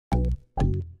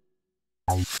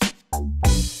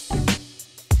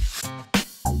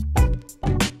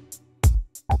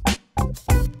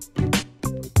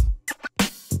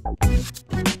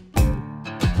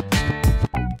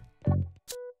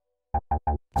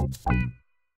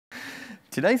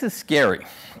Today's is scary.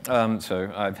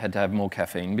 So I've had to have more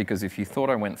caffeine because if you thought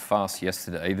I went fast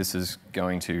yesterday, this is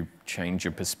going to change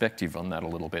your perspective on that a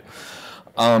little bit.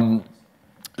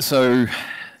 So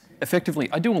effectively,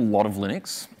 I do a lot of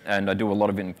Linux and I do a lot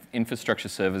of infrastructure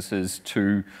services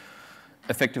to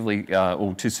effectively,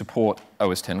 or to support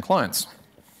OS X clients.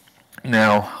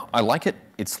 Now, I like it.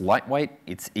 It's lightweight,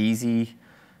 it's easy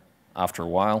after a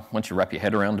while, once you wrap your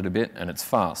head around it a bit, and it's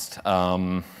fast.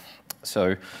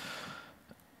 So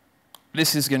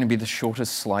this is going to be the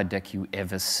shortest slide deck you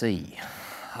ever see,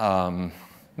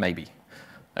 maybe.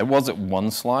 It was at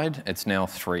 1 slide, it's now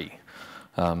 3.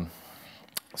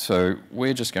 So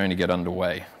we're just going to get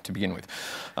underway to begin with.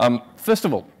 First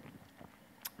of all,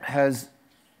 has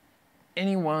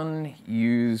anyone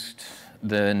used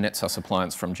the NetSUS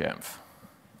appliance from Jamf?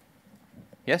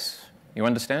 Yes? You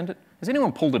understand it? Has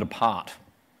anyone pulled it apart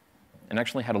and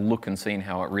actually had a look and seen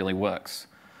how it really works?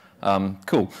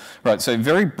 Cool. Right, so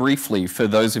very briefly, for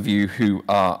those of you who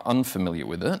are unfamiliar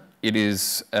with it, it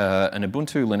is an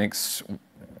Ubuntu Linux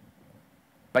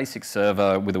basic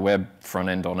server with a web front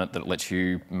end on it that lets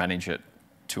you manage it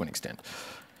to an extent.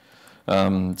 So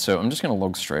I'm just going to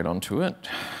log straight onto it,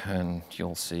 and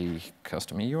you'll see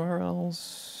customer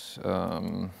URLs.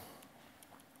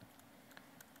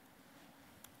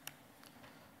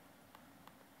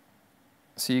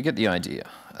 So you get the idea.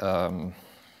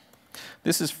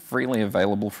 This is freely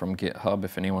available from GitHub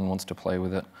if anyone wants to play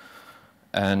with it.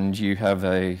 And you have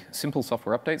a simple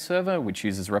software update server, which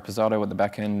uses Reposado at the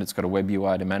back end. It's got a web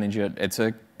UI to manage it. It's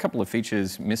a couple of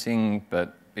features missing,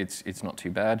 but it's not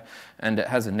too bad. And it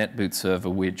has a netboot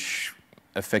server, which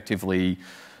effectively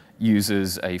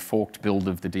uses a forked build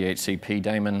of the DHCP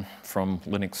daemon from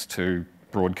Linux to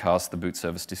broadcast the boot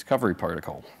service discovery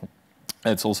protocol.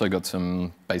 It's also got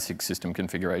some basic system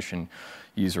configuration,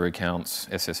 user accounts,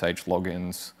 SSH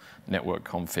logins, network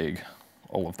config,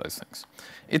 all of those things.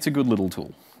 It's a good little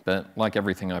tool, but like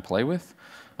everything I play with,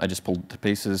 I just pulled it to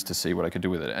pieces to see what I could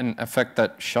do with it. And in fact,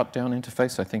 that shutdown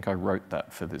interface, I think I wrote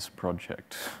that for this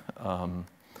project.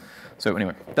 So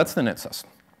anyway, that's the NetSUS.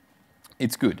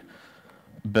 It's good,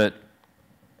 but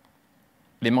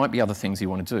there might be other things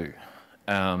you want to do.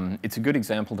 It's a good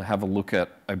example to have a look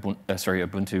at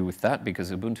Ubuntu with that,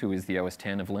 because Ubuntu is the OS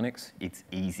X of Linux. It's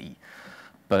easy.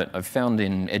 But I've found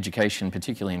in education,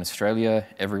 particularly in Australia,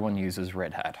 everyone uses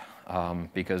Red Hat,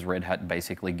 because Red Hat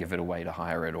basically give it away to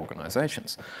higher ed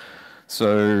organizations.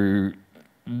 So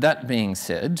that being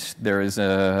said, there is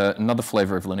another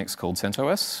flavor of Linux called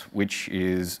CentOS, which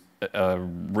is a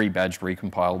rebadged,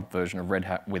 recompiled version of Red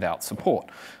Hat without support.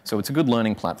 So it's a good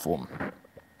learning platform.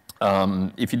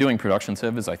 If you're doing production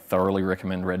servers, I thoroughly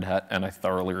recommend Red Hat, and I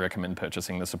thoroughly recommend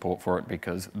purchasing the support for it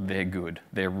because they're good.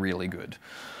 They're really good.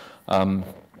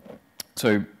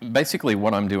 So basically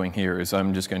what I'm doing here is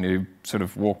I'm just going to sort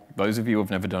of walk those of you who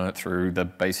have never done it through the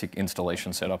basic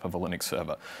installation setup of a Linux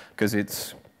server, because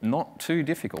it's not too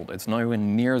difficult. It's nowhere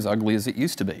near as ugly as it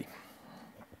used to be.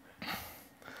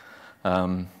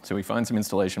 So we find some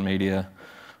installation media,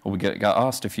 or we get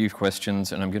asked a few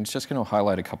questions, and I'm just going to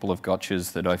highlight a couple of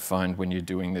gotchas that I find when you're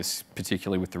doing this,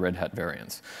 particularly with the Red Hat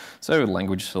variants. So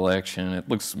language selection, it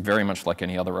looks very much like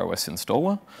any other OS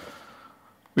installer.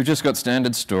 We've just got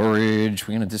standard storage.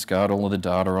 We're going to discard all of the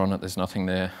data on it. There's nothing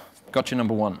there. Gotcha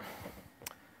number 1.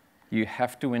 You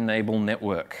have to enable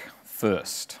network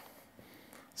first.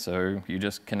 So you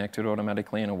just connect it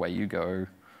automatically and away you go.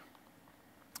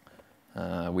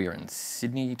 We are in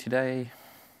Sydney today.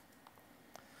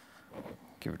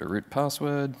 Give it a root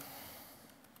password.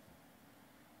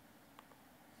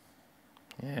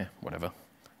 Yeah, whatever.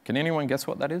 Can anyone guess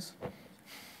what that is?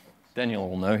 Daniel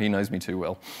will know. He knows me too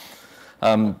well.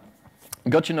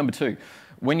 Gotcha number 2.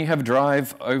 When you have a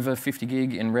drive over 50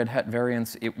 gig in Red Hat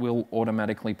variants, it will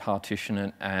automatically partition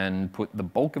it and put the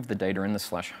bulk of the data in the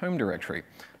 /home directory.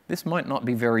 This might not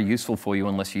be very useful for you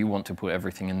unless you want to put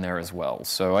everything in there as well.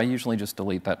 So I usually just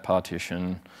delete that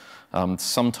partition.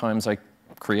 Sometimes I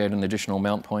create an additional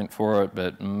mount point for it,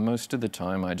 but most of the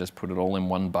time I just put it all in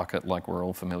one bucket like we're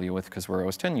all familiar with because we're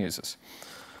OS X users.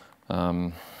 Yeah.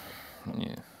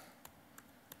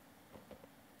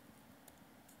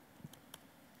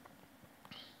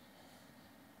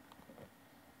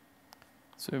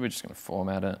 So we're just going to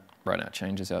format it, write our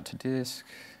changes out to disk.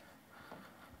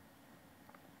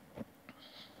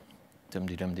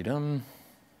 Dum-de-dum-de-dum.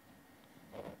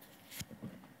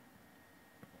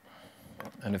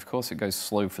 And of course it goes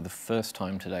slow for the first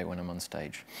time today when I'm on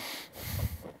stage.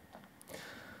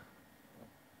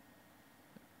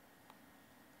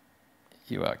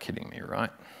 You are kidding me,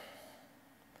 right?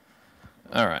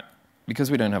 All right, because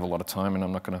we don't have a lot of time and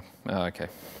I'm not going to, okay.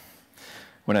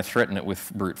 when I threaten it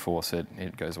with brute force,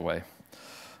 it goes away.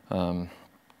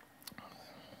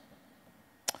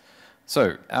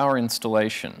 So our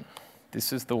installation,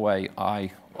 this is the way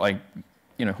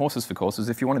horses for courses,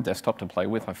 if you want a desktop to play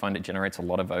with, I find it generates a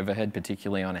lot of overhead,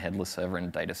 particularly on a headless server in a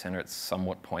data center. It's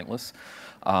somewhat pointless.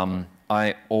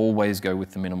 I always go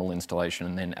with the minimal installation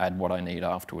and then add what I need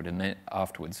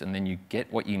afterwards. And then you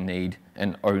get what you need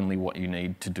and only what you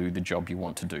need to do the job you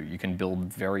want to do. You can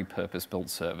build very purpose-built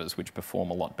servers which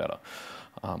perform a lot better.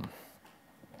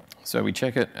 So we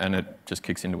check it and it just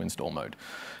kicks into install mode.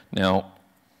 Now,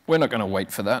 we're not going to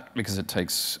wait for that because it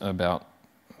takes about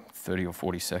 30 or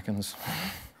 40 seconds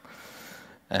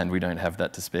and we don't have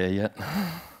that to spare yet.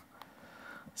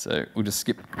 So we'll just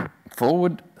skip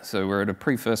forward. So we're at a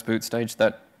pre-first boot stage.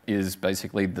 That is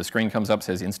basically the screen comes up,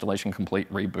 says installation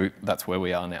complete, reboot. That's where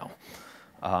we are now.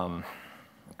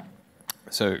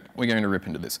 So we're going to rip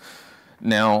into this.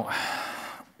 Now,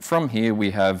 from here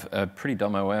we have a pretty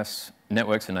dumb OS,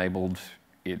 network's enabled,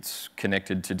 it's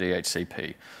connected to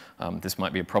DHCP. This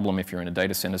might be a problem if you're in a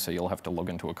data center, so you'll have to log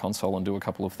into a console and do a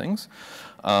couple of things.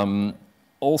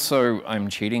 Also, I'm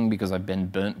cheating because I've been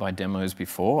burnt by demos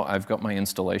before. I've got my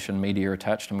installation media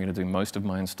attached. I'm going to do most of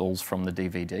my installs from the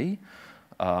DVD.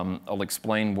 I'll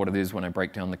explain what it is when I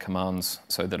break down the commands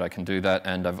so that I can do that.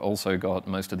 And I've also got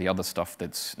most of the other stuff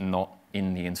that's not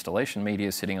in the installation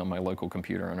media sitting on my local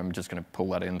computer, and I'm just going to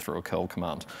pull that in through a curl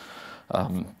command.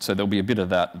 So there'll be a bit of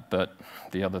that, but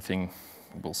the other thing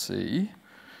we'll see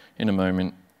in a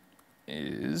moment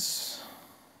is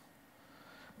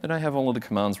that I have all of the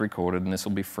commands recorded, and this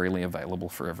will be freely available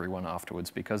for everyone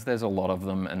afterwards because there's a lot of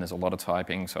them and there's a lot of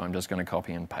typing, so I'm just going to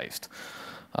copy and paste.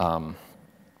 All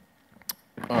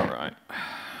right,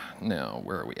 now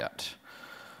where are we at?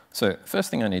 So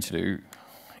first thing I need to do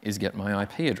is get my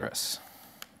IP address,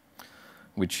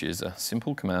 which is a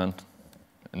simple command,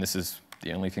 and this is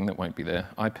the only thing that won't be there,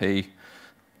 IP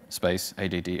space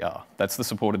ADDR. That's the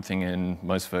supported thing in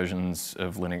most versions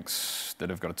of Linux that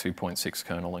have got a 2.6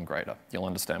 kernel and greater. You'll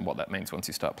understand what that means once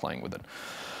you start playing with it.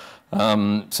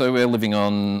 So we're living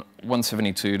on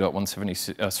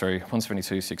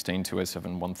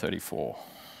 172.168.207.134.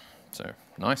 So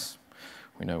nice.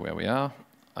 We know where we are.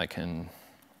 I can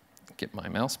get my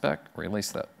mouse back,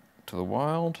 release that to the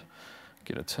wild,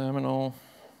 get a terminal,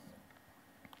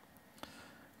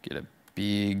 get a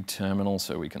big terminal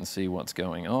so we can see what's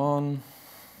going on.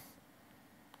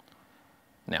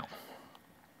 Now,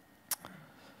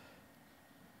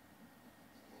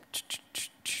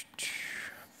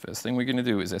 first thing we're going to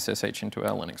do is SSH into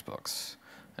our Linux box.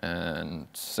 And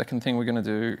second thing we're going to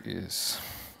do is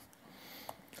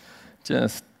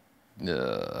just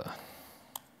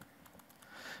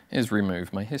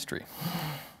remove my history.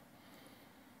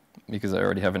 Because I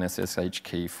already have an SSH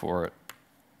key for it,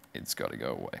 it's got to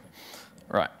go away.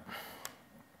 Right.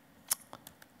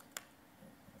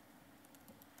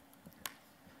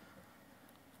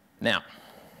 Now,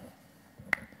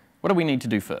 what do we need to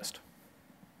do first?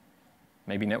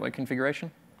 Maybe network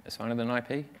configuration, assign it an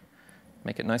IP,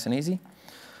 make it nice and easy.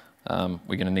 We're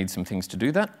going to need some things to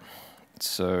do that.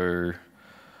 So,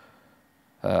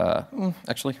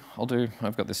 actually,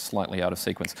 I've got this slightly out of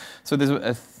sequence. So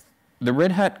there's the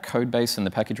Red Hat code base and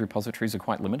the package repositories are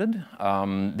quite limited.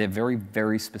 They're very,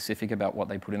 very specific about what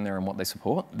they put in there and what they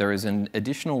support. There is an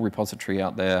additional repository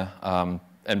out there.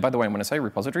 And by the way, when I say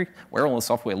repository, where all the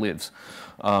software lives.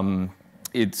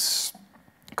 It's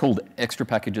called Extra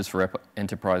Packages for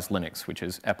Enterprise Linux, which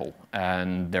is EPEL.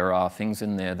 And there are things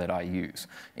in there that I use.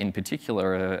 In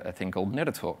particular, a thing called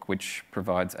Netatalk, which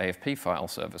provides AFP file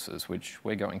services, which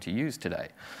we're going to use today.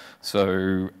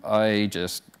 So I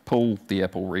just pull the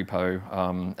EPEL repo.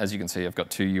 As you can see, I've got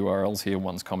two URLs here.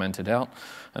 One's commented out,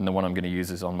 and the one I'm going to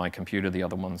use is on my computer. The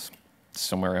other one's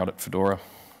somewhere out at Fedora.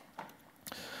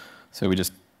 So we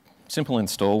just simple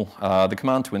install. The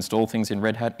command to install things in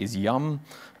Red Hat is yum.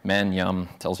 Man yum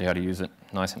tells you how to use it,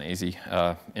 nice and easy.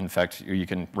 In fact, you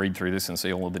can read through this and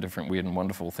see all of the different weird and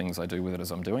wonderful things I do with it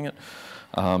as I'm doing it.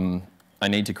 I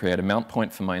need to create a mount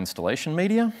point for my installation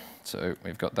media. So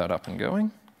we've got that up and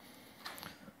going.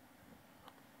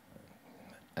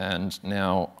 And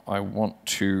now I want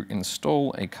to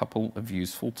install a couple of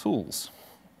useful tools.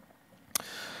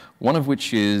 One of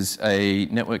which is a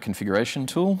network configuration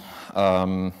tool,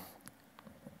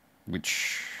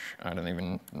 which I don't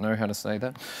even know how to say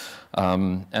that.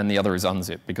 And the other is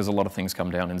unzip, because a lot of things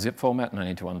come down in zip format and I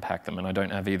need to unpack them, and I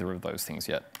don't have either of those things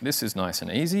yet. This is nice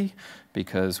and easy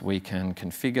because we can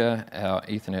configure our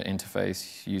Ethernet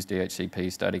interface, use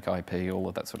DHCP, static IP, all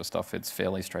of that sort of stuff. It's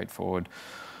fairly straightforward.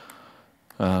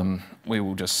 We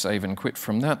will just save and quit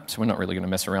from that. So we're not really going to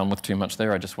mess around with too much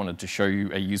there. I just wanted to show you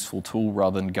a useful tool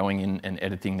rather than going in and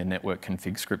editing the network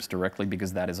config scripts directly,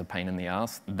 because that is a pain in the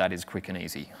ass. That is quick and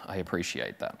easy. I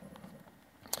appreciate that.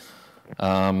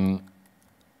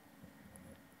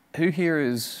 Who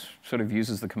here sort of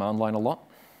uses the command line a lot?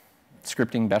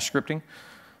 Scripting, bash scripting.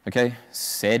 Okay,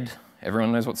 sed.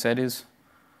 Everyone knows what sed is?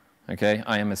 Okay,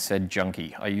 I am a sed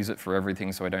junkie. I use it for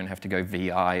everything, so I don't have to go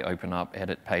VI, open up,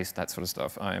 edit, paste, that sort of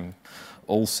stuff. I'm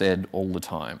all sed all the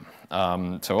time.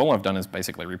 So all I've done is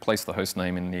basically replace the host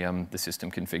name in the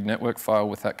system config network file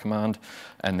with that command,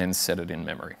 and then set it in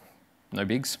memory. No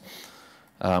bigs.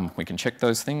 We can check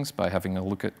those things by having a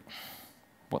look at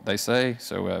what they say.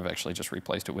 So I've actually just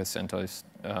replaced it with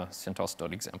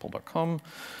CentOS.example.com,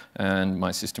 and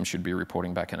my system should be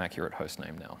reporting back an accurate host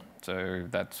name now. So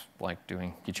that's like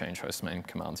doing your change host name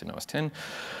commands in OS 10.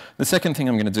 The second thing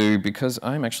I'm going to do, because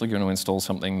I'm actually going to install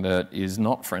something that is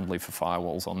not friendly for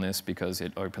firewalls on this, because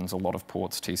it opens a lot of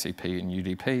ports, TCP and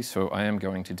UDP, so I am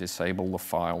going to disable the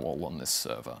firewall on this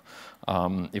server.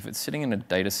 If it's sitting in a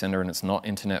data center and it's not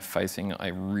internet facing, I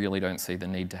really don't see the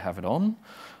need to have it on.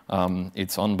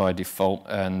 It's on by default,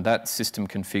 and that system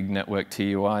config network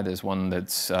TUI, there's one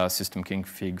that's system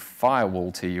config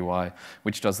firewall TUI,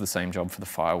 which does the same job for the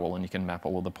firewall, and you can map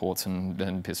all of the ports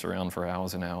and piss around for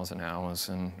hours and hours and hours,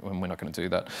 and we're not going to do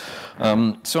that.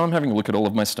 So I'm having a look at all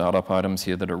of my startup items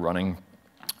here that are running,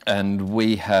 and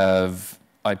we have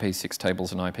IPv6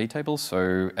 tables and IP tables,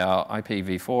 so our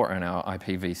IPv4 and our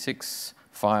IPv6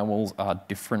 firewalls are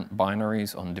different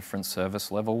binaries on different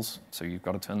service levels, so you've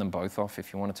got to turn them both off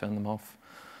if you want to turn them off.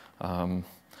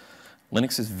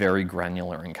 Linux is very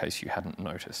granular, in case you hadn't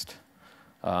noticed.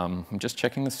 I'm just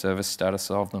checking the service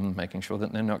status of them, making sure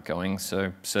that they're not going.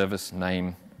 So service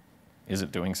name, is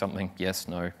it doing something? Yes,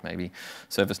 no, maybe.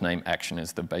 Service name action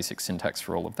is the basic syntax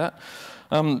for all of that.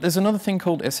 There's another thing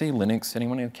called SE Linux.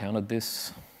 Anyone encountered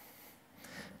this?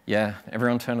 Yeah,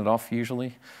 everyone turn it off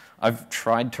usually. I've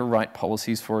tried to write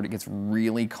policies for it. It gets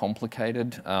really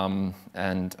complicated,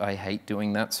 and I hate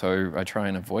doing that, so I try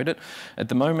and avoid it. At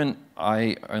the moment,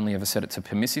 I only ever set it to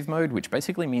permissive mode, which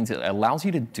basically means it allows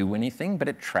you to do anything, but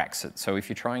it tracks it. So if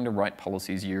you're trying to write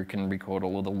policies, you can record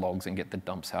all of the logs and get the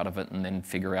dumps out of it and then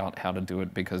figure out how to do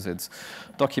it, because it's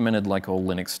documented like all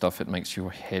Linux stuff. It makes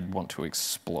your head want to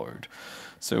explode.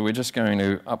 So we're just going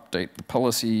to update the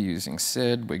policy using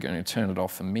sed. We're going to turn it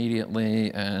off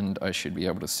immediately, and I should be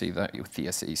able to see that with the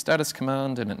SE status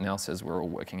command, and it now says we're all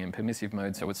working in permissive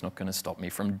mode, so it's not going to stop me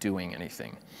from doing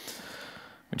anything,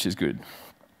 which is good.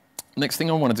 Next thing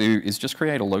I want to do is just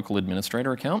create a local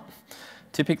administrator account.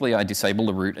 Typically, I disable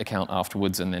the root account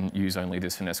afterwards and then use only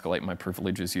this and escalate my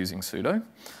privileges using sudo.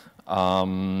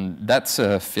 That's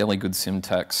a fairly good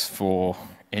syntax for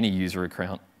any user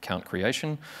account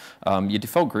creation. Your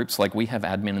default groups, like we have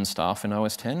admin and staff in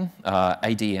OS 10,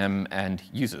 ADM and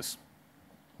users.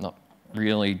 Not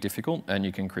really difficult, and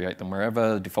you can create them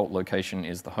wherever. The default location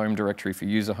is the home directory for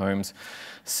user homes.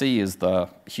 C is the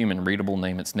human readable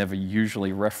name. It's never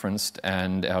usually referenced,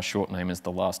 and our short name is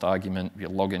the last argument. Your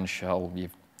login shell,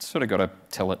 you've sort of got to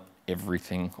tell it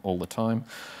everything all the time.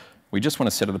 We just want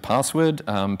to set it a password,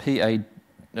 pass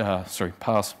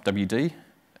wd,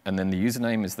 and then the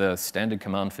username is the standard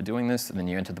command for doing this, and then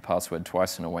you enter the password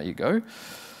twice and away you go.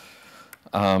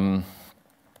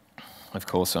 Of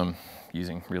course, I'm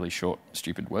using really short,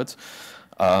 stupid words.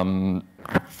 And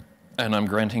I'm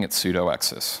granting it sudo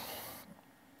access.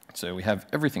 So we have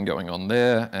everything going on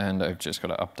there, and I've just got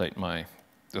to update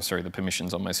the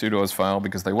permissions on my sudoers file,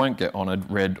 because they won't get honored,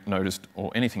 read, noticed,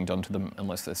 or anything done to them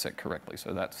unless they're set correctly.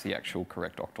 So that's the actual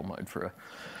correct octal mode for a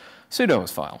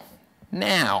sudoers file.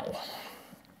 Now,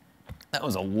 that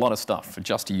was a lot of stuff for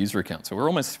just a user account. So we're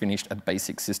almost finished a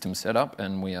basic system setup,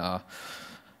 and we are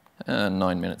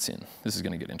 9 minutes in. This is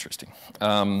going to get interesting.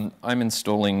 I'm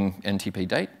installing NTP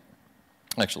date.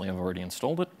 Actually, I've already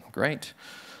installed it. Great.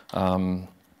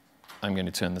 I'm going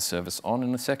to turn the service on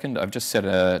in a second. I've just set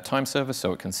a time service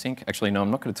so it can sync. Actually, no,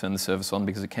 I'm not going to turn the service on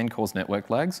because it can cause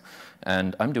network lags.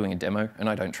 And I'm doing a demo, and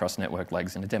I don't trust network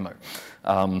lags in a demo.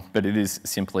 But it is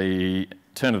simply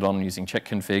turn it on using check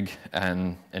config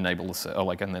and enable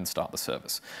the and then start the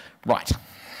service. Right.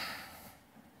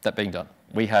 That being done,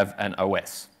 we have an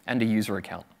OS and a user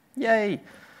account. Yay.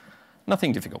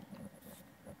 Nothing difficult.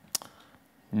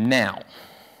 Now,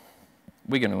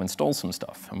 we're going to install some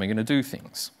stuff, and we're going to do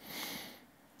things.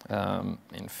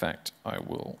 In fact, I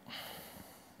will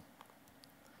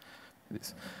do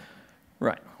this.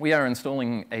 Right, we are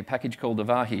installing a package called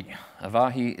Avahi.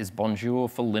 Avahi is Bonjour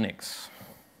for Linux,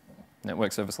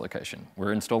 network service location.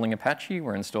 We're installing Apache,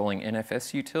 we're installing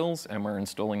NFS utils, and we're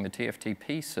installing the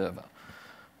TFTP server.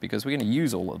 because we're going to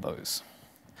use all of those.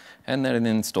 And then it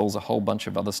installs a whole bunch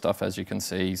of other stuff, as you can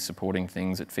see, supporting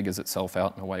things. It figures itself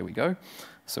out and away we go.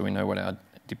 So we know what our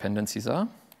dependencies are.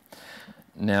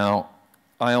 Now,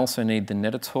 I also need the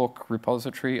Netatalk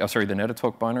repository, the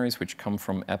Netatalk binaries, which come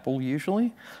from Apple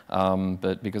usually.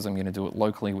 But because I'm going to do it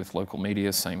locally with local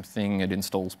media, same thing. It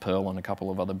installs Perl and a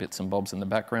couple of other bits and bobs in the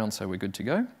background, so we're good to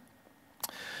go.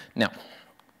 Now,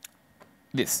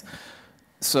 this.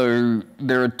 So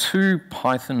there are two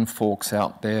Python forks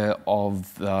out there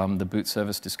of the boot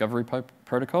service discovery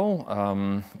protocol.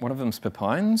 One of them's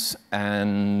Pepines,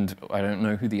 and I don't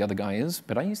know who the other guy is,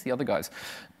 but I use the other guys.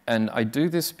 And I do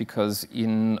this because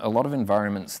in a lot of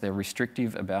environments, they're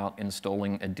restrictive about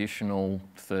installing additional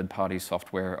third-party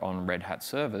software on Red Hat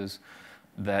servers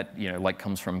that, like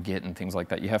comes from Git and things like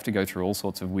that. You have to go through all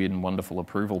sorts of weird and wonderful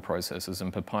approval processes,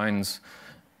 and Pepines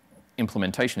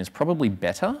implementation is probably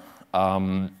better,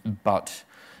 but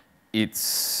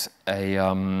it's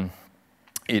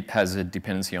it has a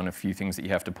dependency on a few things that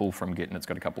you have to pull from Git, and it's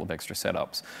got a couple of extra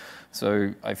setups.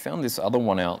 So I found this other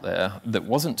one out there that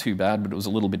wasn't too bad, but it was a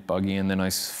little bit buggy, and then I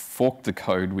forked the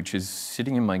code, which is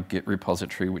sitting in my Git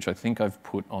repository, which I think I've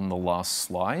put on the last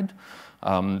slide.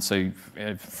 So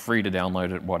free to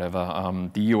download it, whatever.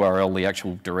 The URL, the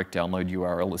actual direct download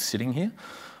URL is sitting here.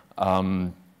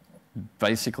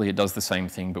 Basically, it does the same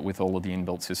thing, but with all of the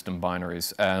inbuilt system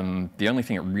binaries. The only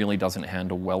thing it really doesn't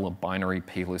handle well are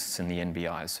binaryplists and the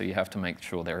NBIs, so you have to make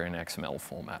sure they're in XML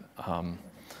format.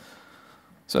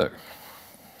 So,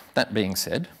 that being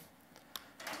said,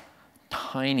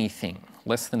 tiny thing,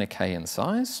 less than a K in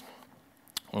size.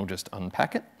 We'll just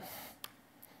unpack it.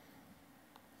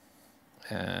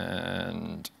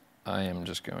 And I am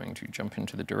just going to jump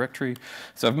into the directory.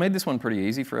 So I've made this one pretty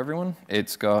easy for everyone.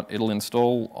 It'll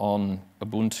install on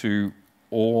Ubuntu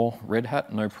or Red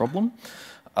Hat, no problem.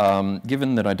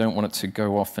 Given that I don't want it to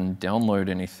go off and download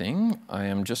anything, I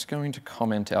am just going to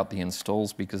comment out the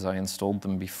installs because I installed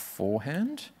them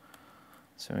beforehand.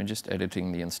 So I'm just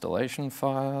editing the installation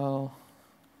file.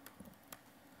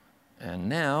 And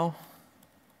now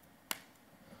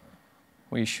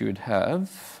we should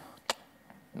have,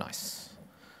 nice.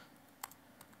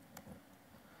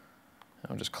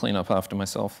 I'll just clean up after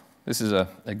myself. This is a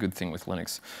good thing with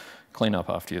Linux. Clean up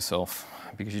after yourself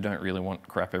because you don't really want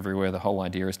crap everywhere. The whole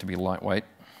idea is to be lightweight.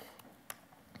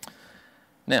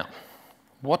 Now,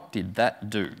 what did that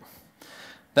do?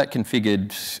 That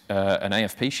configured an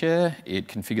AFP share, it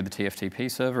configured the TFTP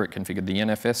server, it configured the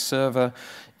NFS server,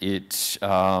 it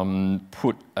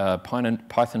put a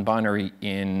Python binary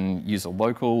in user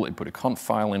local, it put a conf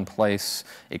file in place,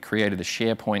 it created a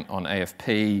SharePoint on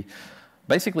AFP.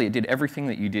 Basically, it did everything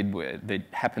that you did that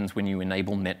happens when you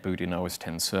enable netboot in OS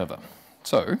X server.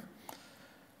 So,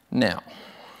 now,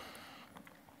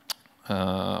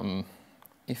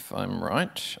 if I'm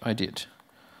right, I did.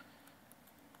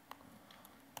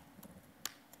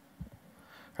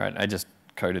 All right, I just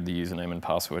coded the username and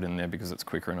password in there because it's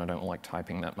quicker and I don't like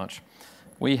typing that much.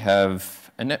 We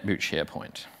have a netboot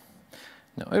SharePoint.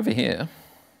 Now, over here,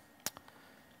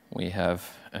 we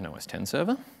have an OS X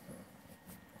server.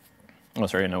 Oh,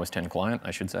 sorry, an OS X client,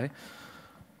 I should say,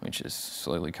 which is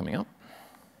slowly coming up.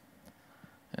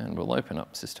 And we'll open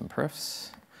up system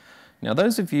prefs. Now,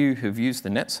 those of you who've used the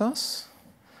NetSUS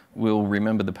will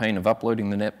remember the pain of uploading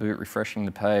the netboot, refreshing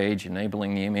the page,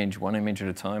 enabling the image, one image at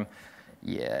a time.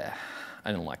 Yeah,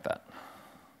 I didn't like that.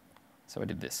 So I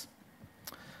did this.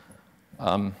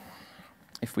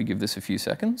 If we give this a few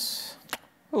seconds,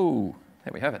 oh,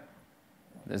 there we have it.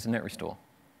 There's a net restore.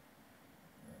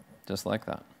 Just like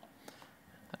that.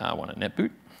 I want a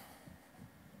netboot.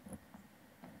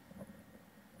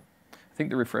 I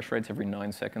think the refresh rate's every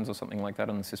 9 seconds or something like that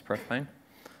on the syspref pane.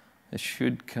 This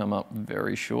should come up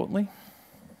very shortly.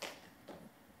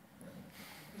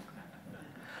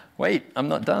 Wait, I'm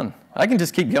not done. I can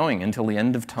just keep going until the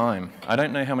end of time. I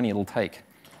don't know how many it'll take.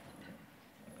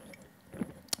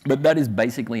 But that is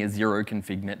basically a zero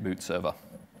config netboot server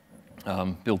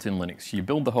built in Linux. You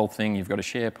build the whole thing, you've got a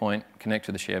SharePoint, connect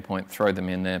to the SharePoint, throw them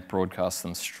in there, broadcast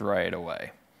them straight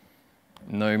away.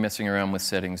 No messing around with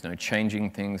settings, no changing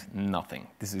things, nothing.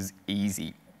 This is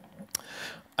easy.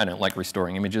 I don't like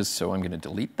restoring images, so I'm going to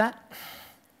delete that.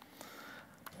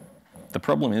 The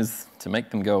problem is, to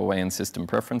make them go away in system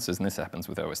preferences, and this happens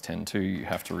with OS X too, you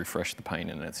have to refresh the pane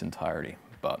in its entirety,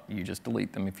 but you just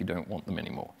delete them if you don't want them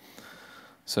anymore.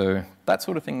 So that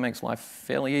sort of thing makes life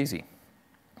fairly easy.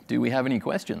 Do we have any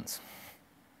questions?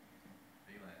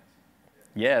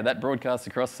 Yeah, that broadcasts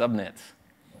across subnets.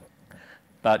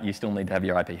 But you still need to have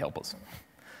your IP helpers.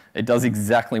 It does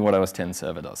exactly what OS X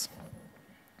server does.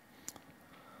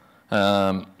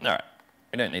 All right,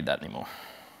 we don't need that anymore.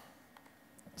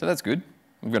 So that's good.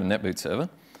 We've got a netboot server.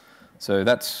 So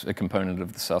that's a component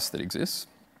of the SUS that exists.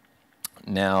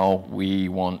 Now we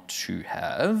want to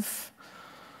have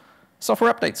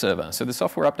software update server. So the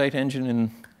software update engine in,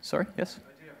 sorry, yes?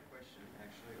 I do have a question,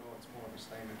 actually, or it's more of a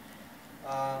statement.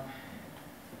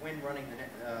 When running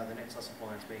the NetSUS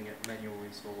appliance, being it manual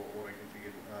install or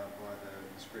auto-configured via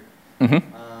the script,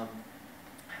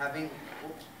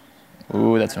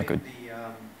 that's not good.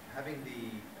 Having the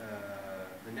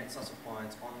NetSUS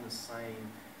appliance on the same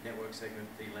network segment,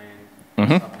 VLAN,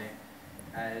 subnet,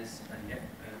 as an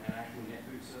actual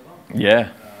netboot server.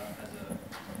 Yeah.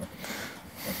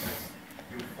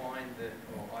 You'll find that,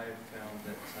 or I have found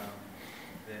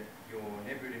that your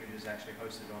netboot image is actually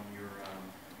hosted on your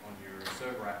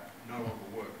server app no longer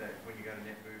work. That when you go to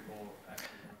netboot or actually.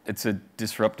 It's a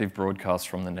disruptive broadcast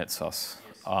from the NetSUS. Yes.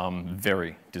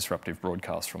 Very disruptive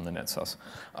broadcast from the NetSUS.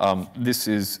 This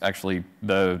is actually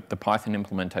the Python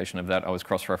implementation of that. I was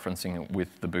cross-referencing it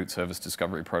with the boot service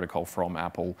discovery protocol from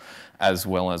Apple, as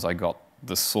well as I got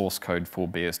the source code for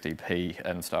BSDP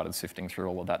and started sifting through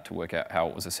all of that to work out how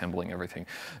it was assembling everything.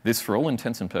 This, for all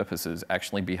intents and purposes,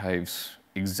 actually behaves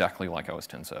exactly like OS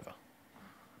X server.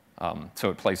 So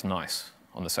it plays nice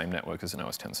on the same network as an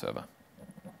OS X server.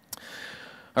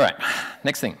 All right,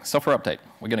 next thing, software update.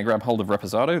 We're going to grab hold of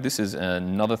Reposado. This is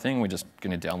another thing. We're just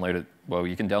going to download it. Well,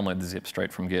 you can download the zip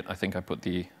straight from Git. I think I put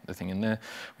the thing in there.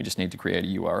 We just need to create a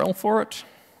URL for it.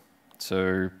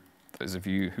 So those of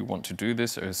you who want to do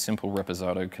this, a simple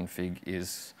Reposado config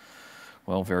is,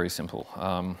 well, very simple.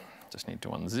 Just need to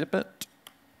unzip it.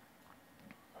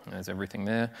 There's everything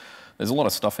there. There's a lot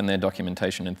of stuff in there,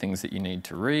 documentation and things that you need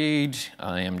to read.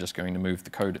 I am just going to move the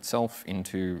code itself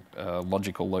into a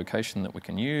logical location that we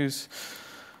can use.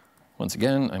 Once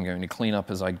again, I'm going to clean up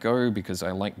as I go because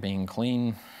I like being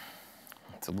clean.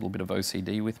 It's a little bit of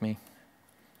OCD with me.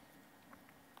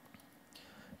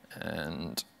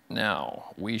 And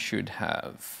now we should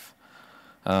have,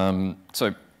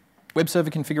 so web server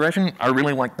configuration, I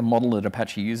really like the model that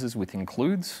Apache uses with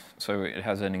includes. So it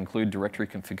has an include directory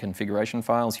configuration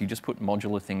files. You just put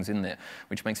modular things in there,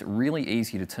 which makes it really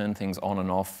easy to turn things on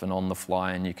and off and on the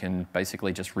fly, and you can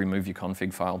basically just remove your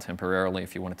config file temporarily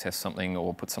if you want to test something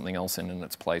or put something else in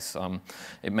its place.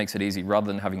 It makes it easy rather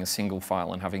than having a single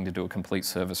file and having to do a complete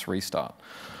service restart,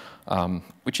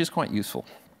 which is quite useful.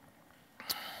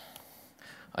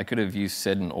 I could have used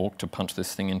sed and awk to punch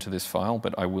this thing into this file,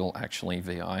 but I will actually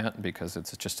VI it because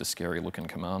it's just a scary looking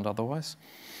command otherwise.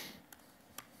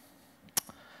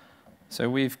 So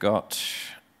we've got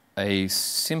a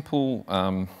simple,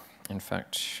 in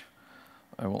fact,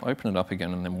 I will open it up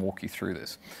again and then walk you through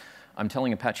this. I'm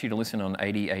telling Apache to listen on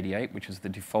 8088, which is the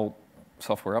default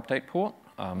software update port.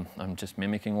 I'm just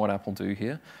mimicking what Apple do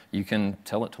here. You can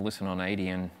tell it to listen on 80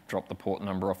 and drop the port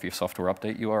number off your software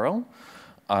update URL.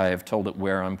 I have told it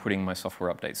where I'm putting my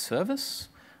software update service.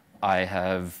 I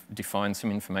have defined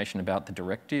some information about the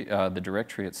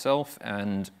directory itself,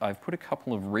 and I've put a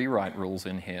couple of rewrite rules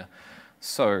in here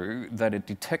so that it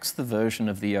detects the version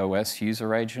of the OS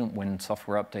user agent when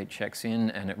software update checks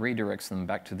in, and it redirects them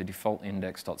back to the default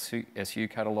index.su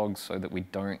catalog so that we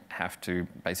don't have to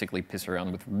basically piss around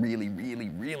with really, really,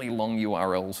 really long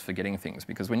URLs for getting things.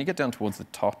 Because when you get down towards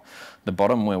the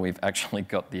bottom where we've actually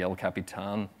got the El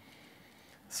Capitan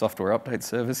software update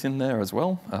service in there as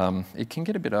well, it can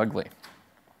get a bit ugly.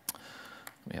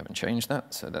 We haven't changed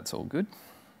that, so that's all good.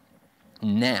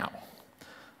 Now,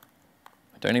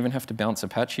 I don't even have to bounce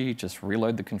Apache, just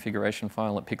reload the configuration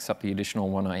file. It picks up the additional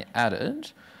one I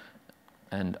added,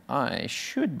 and I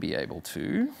should be able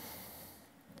to,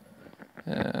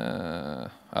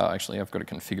 actually I've got to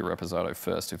configure Reposado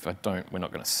first. If I don't, we're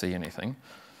not going to see anything.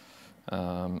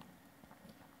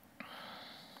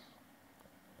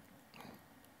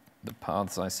 The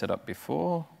paths I set up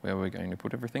before, where we're going to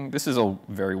put everything. This is all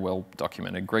very well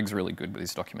documented. Greg's really good with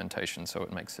his documentation, so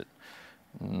it makes it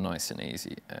nice and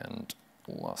easy. And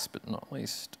last but not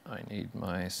least, I need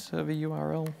my server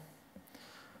URL.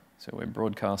 So we're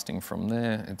broadcasting from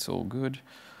there. It's all good.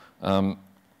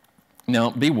 Now,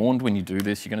 be warned when you do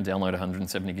this, you're going to download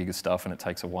 170 gig of stuff, and it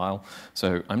takes a while.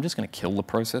 So I'm just going to kill the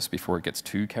process before it gets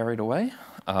too carried away.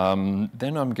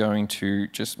 Then I'm going to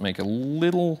just make a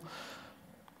little...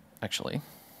 Actually,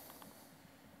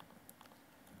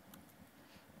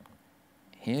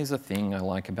 here's a thing I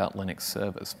like about Linux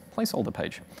servers. Placeholder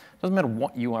page. Doesn't matter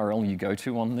what URL you go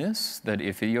to on this, that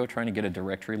if you're trying to get a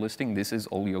directory listing, this is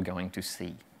all you're going to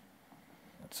see.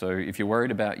 So if you're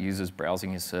worried about users browsing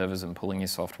your servers and pulling your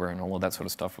software and all of that sort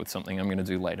of stuff with something I'm going to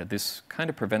do later, this kind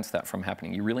of prevents that from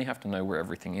happening. You really have to know where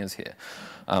everything is here.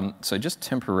 So just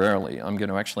temporarily, I'm going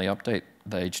to actually update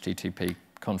the HTTP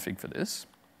config for this.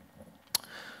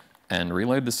 and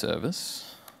reload the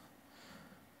service.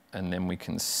 And then we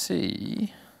can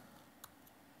see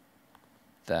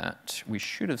that we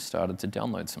should have started to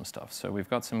download some stuff. So we've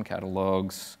got some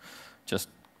catalogs, just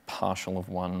partial of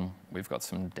one. We've got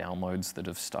some downloads that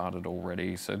have started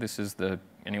already. So this is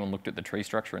anyone looked at the tree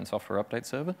structure in Software Update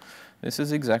Server? This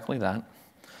is exactly that.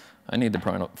 I need the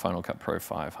Final Cut Pro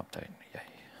 5 update. Yay.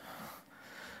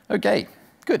 Okay,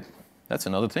 good. That's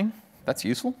another thing. That's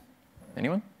useful.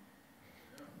 Anyone?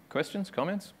 Questions,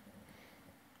 comments?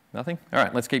 Nothing? All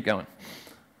right, let's keep going.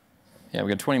 Yeah, we've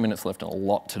got 20 minutes left and a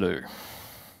lot to do.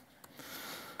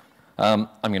 I'm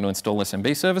going to install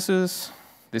SMB services.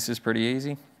 This is pretty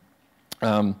easy.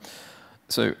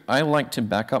 So I like to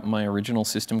back up my original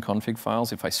system config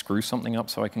files if I screw something up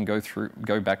so I can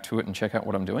go back to it and check out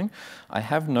what I'm doing. I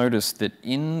have noticed that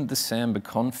in the Samba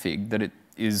config that it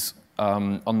is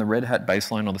on the Red Hat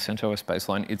baseline or the CentOS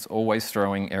baseline, it's always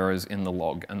throwing errors in the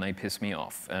log, and they piss me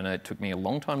off. And it took me a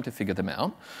long time to figure them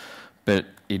out. But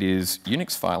it is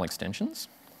Unix file extensions,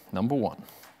 number one.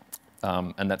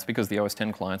 And that's because the OS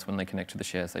X clients, when they connect to the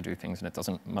shares, they do things, and it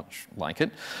doesn't much like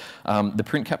it. The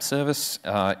printcap service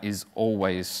is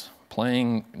always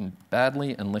playing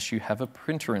badly unless you have a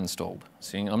printer installed.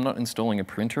 Seeing I'm not installing a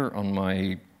printer on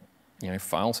my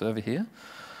file server here.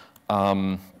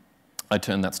 I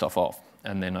turn that stuff off,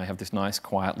 and then I have this nice,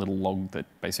 quiet little log that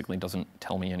basically doesn't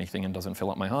tell me anything and doesn't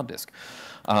fill up my hard disk.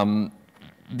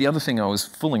 The other thing I was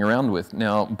fooling around with,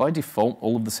 now by default,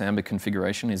 all of the Samba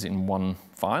configuration is in one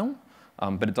file,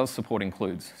 but it does support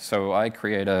includes. So I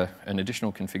create an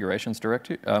additional configurations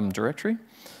directory.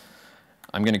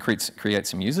 I'm going to create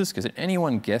some users, because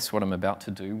anyone guess what I'm about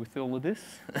to do with all of this?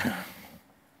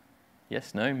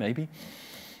 Yes, no, maybe?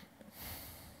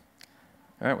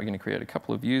 All right, we're going to create a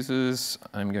couple of users.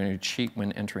 I'm going to cheat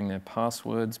when entering their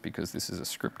passwords because this is a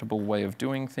scriptable way of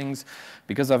doing things.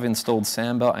 Because I've installed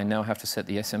Samba, I now have to set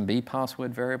the SMB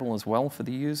password variable as well for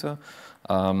the user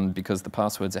because the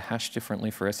passwords are hashed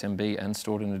differently for SMB and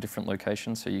stored in a different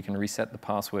location. So you can reset the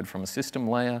password from a system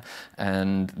layer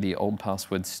and the old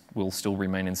passwords will still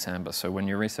remain in Samba. So when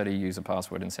you reset a user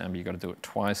password in Samba, you've got to do it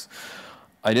twice.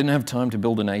 I didn't have time to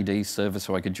build an AD server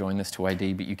so I could join this to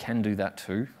AD, but you can do that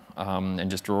too. And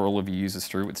just draw all of your users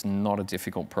through. It's not a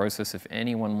difficult process. If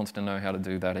anyone wants to know how to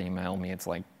do that, email me. It's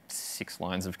like 6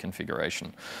 lines of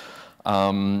configuration.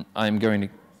 I'm going to,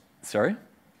 sorry?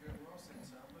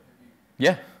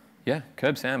 Yeah,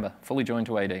 Curb Samba, fully joined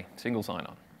to AD, single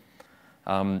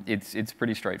sign-on. It's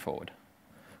pretty straightforward.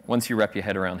 Once you wrap your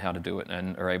head around how to do it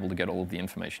and are able to get all of the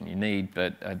information you need,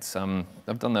 but it's,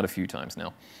 I've done that a few times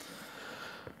now.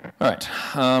 All right.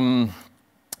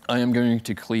 I am going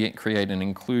to create an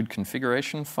include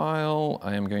configuration file.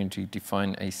 I am going to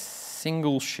define a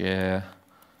single share,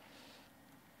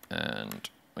 and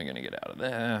we're going to get out of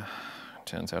there.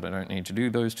 Turns out I don't need to do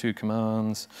those 2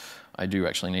 commands. I do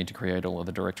actually need to create all of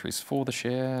the directories for the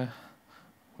share,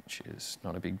 which is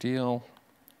not a big deal.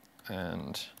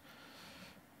 And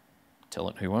tell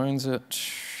it who owns it.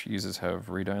 Users have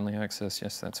read-only access.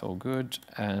 Yes, that's all good.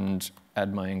 And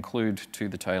add my include to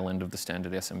the tail end of the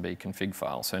standard SMB config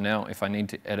file. So now if I need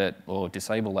to edit or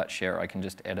disable that share, I can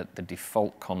just edit the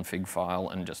default config file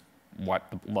and just wipe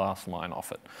the last line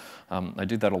off it. I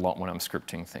do that a lot when I'm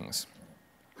scripting things.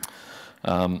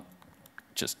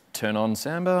 Just turn on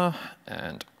Samba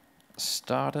and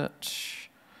start it.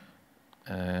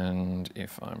 And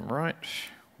if I'm right,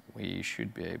 we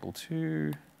should be able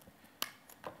to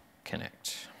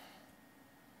connect.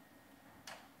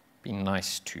 Be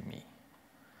nice to me.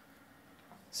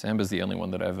 Samba's the only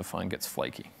one that I ever find gets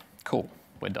flaky. Cool,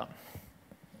 we're done.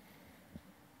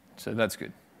 So that's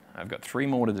good. I've got 3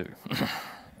 more to do.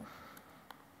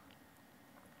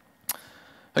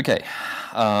 Okay,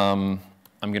 I'm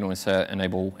going to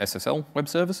enable SSL web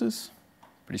services.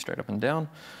 Pretty straight up and down.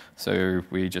 So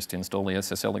we just install the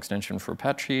SSL extension for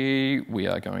Apache. We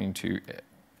are going to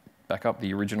back up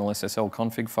the original SSL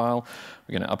config file.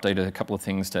 We're going to update a couple of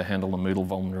things to handle the Moodle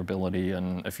vulnerability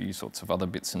and a few sorts of other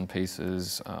bits and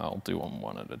pieces. I'll do them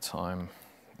one at a time.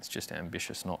 It's just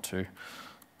ambitious not to.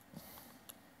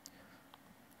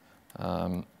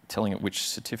 Telling it which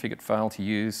certificate file to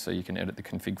use, so you can edit the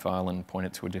config file and point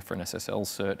it to a different SSL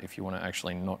cert if you want to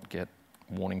actually not get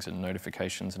warnings and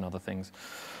notifications and other things.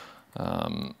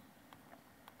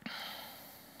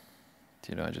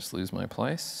 Did I just lose my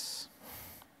place?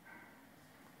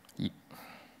 Yep.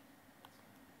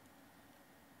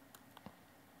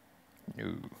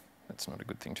 No, that's not a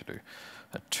good thing to do.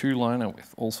 A 2-liner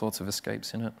with all sorts of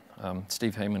escapes in it.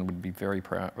 Steve Heyman would be very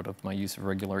proud of my use of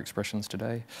regular expressions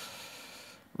today.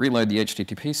 Reload the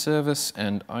HTTP service,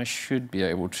 and I should be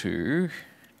able to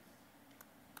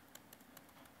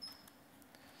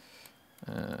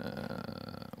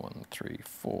 1, 3,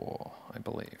 4, I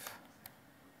believe.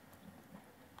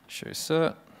 Show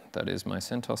cert, that is my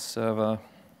CentOS server.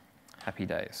 Happy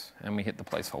days. And we hit the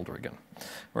placeholder again.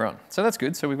 We're on. So that's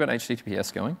good. So we've got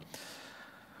HTTPS going.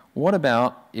 What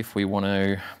about if we want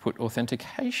to put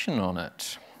authentication on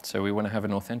it? So we want to have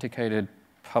an authenticated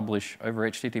publish over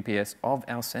HTTPS of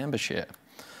our Samba share.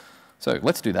 So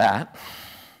let's do that,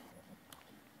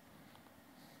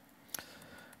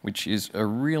 which is a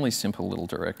really simple little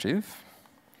directive.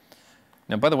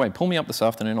 Now, by the way, pull me up this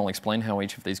afternoon. I'll explain how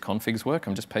each of these configs work.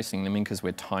 I'm just pasting them in because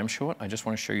we're time short. I just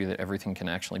want to show you that everything can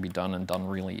actually be done and done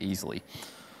really easily.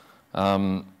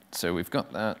 So we've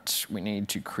got that. We need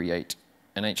to create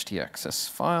an htaccess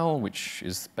file, which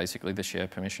is basically the share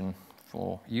permission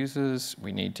for users.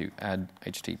 We need to add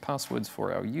HT passwords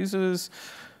for our users.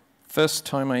 First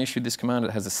time I issued this command,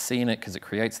 it has a C in it because it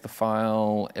creates the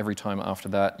file. Every time after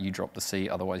that, you drop the C,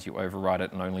 otherwise you override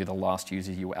it, and only the last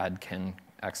user you add can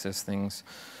access things.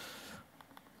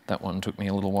 That one took me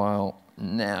a little while.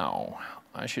 Now,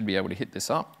 I should be able to hit this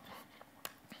up.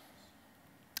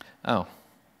 Oh,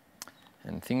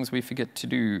 and things we forget to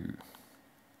do.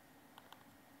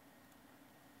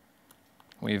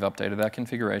 We've updated our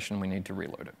configuration. We need to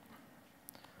reload it.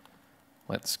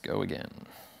 Let's go again.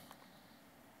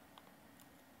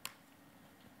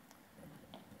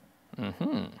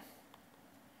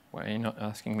 Why are you not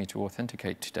asking me to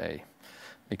authenticate today?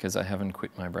 Because I haven't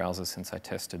quit my browser since I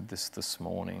tested this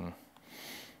morning.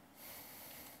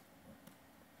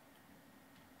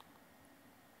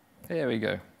 There we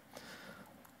go.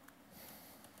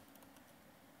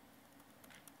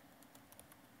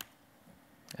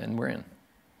 And we're in.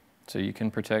 So you can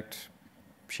protect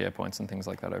SharePoints and things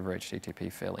like that over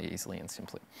HTTP fairly easily and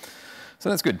simply. So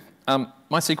that's good.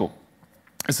 MySQL.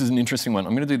 This is an interesting one.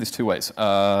 I'm going to do this two ways.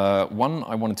 One,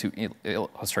 I wanted to,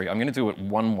 I'm going to do it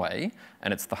one way,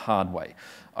 and it's the hard way.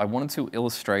 I wanted to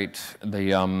illustrate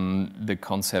the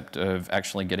concept of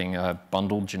actually getting a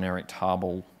bundled generic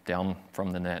tarball down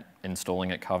from the net, installing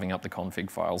it, carving up the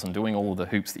config files, and doing all of the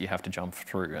hoops that you have to jump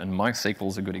through. And MySQL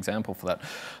is a good example for that.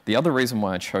 The other reason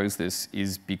why I chose this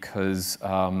is because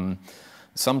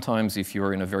sometimes if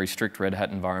you're in a very strict Red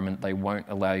Hat environment, they won't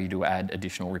allow you to add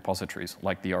additional repositories,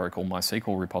 like the Oracle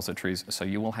MySQL repositories, so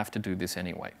you will have to do this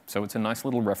anyway. So it's a nice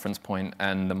little reference point,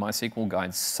 and the MySQL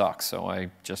guides suck, so I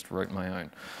just wrote my own.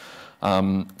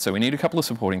 So we need a couple of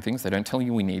supporting things. They don't tell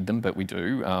you we need them, but we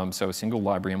do. So a single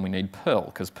library, and we need Perl,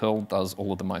 because Perl does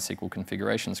all of the MySQL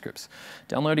configuration scripts.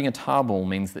 Downloading a tarball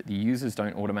means that the users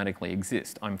don't automatically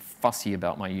exist. I'm fussy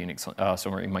about my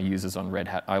my users on Red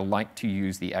Hat. I like to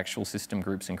use the actual system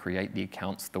groups and create the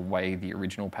accounts the way the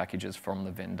original packages from the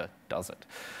vendor does it.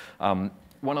 One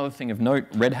other thing of note,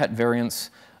 Red Hat variants,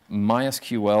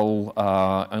 MySQL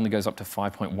only goes up to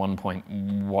 5.1 point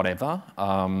whatever,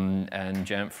 and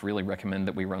Jamf really recommend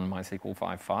that we run MySQL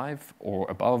 5.5 or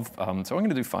above. So I'm going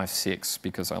to do 5.6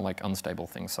 because I like unstable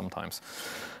things sometimes.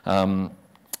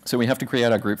 So we have to create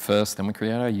our group first, then we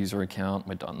create our user account.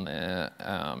 We're done there.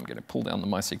 I'm going to pull down the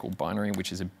MySQL binary,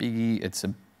 which is a biggie. It's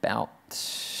about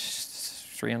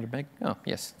 300 meg. Oh,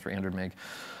 yes, 300 meg.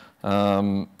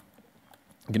 I'm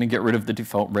going to get rid of the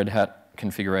default Red Hat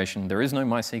configuration. There is no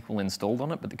MySQL installed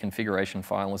on it, but the configuration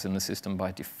file is in the system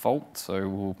by default, so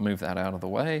we'll move that out of the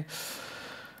way.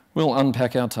 We'll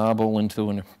unpack our tarball into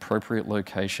an appropriate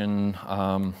location.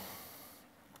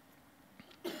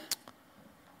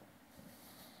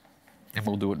 And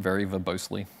we'll do it very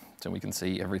verbosely so we can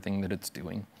see everything that it's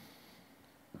doing.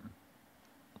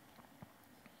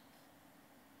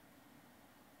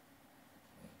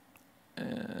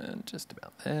 And just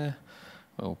about there.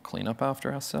 We'll clean up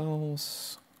after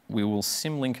ourselves. We will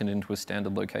symlink it into a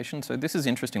standard location. So this is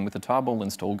interesting. With the tarball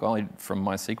install guide from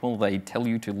MySQL, they tell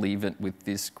you to leave it with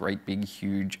this great big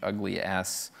huge ugly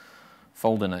ass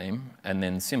folder name and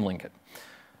then symlink it,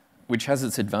 which has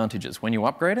its advantages. When you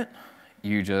upgrade it,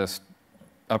 you just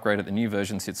upgrade it, the new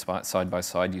version sits side by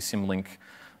side, you symlink,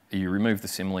 you remove the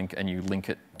symlink and you link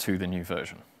it to the new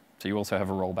version. So you also have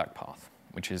a rollback path,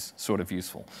 which is sort of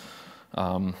useful.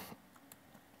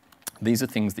 These are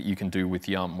things that you can do with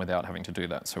Yum without having to do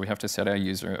that. So we have to set our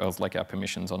our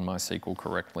permissions on MySQL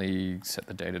correctly, set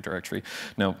the data directory.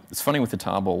 Now, it's funny with the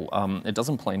tarball, it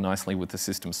doesn't play nicely with the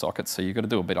system sockets, so you've got to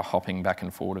do a bit of hopping back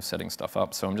and forward of setting stuff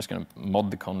up. So I'm just going to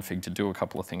mod the config to do a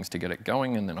couple of things to get it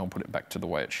going, and then I'll put it back to the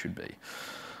way it should be.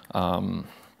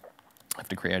 I have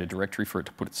to create a directory for it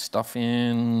to put its stuff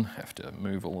in, I have to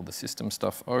move all of the system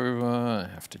stuff over,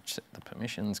 I have to set the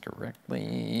permissions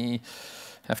correctly,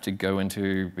 have to go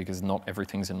into, because not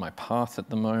everything's in my path at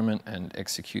the moment, and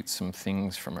execute some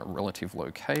things from a relative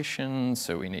location.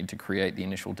 So we need to create the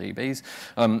initial DBs.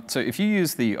 So if you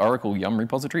use the Oracle Yum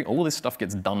repository, all of this stuff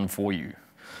gets done for you.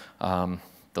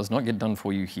 Does not get done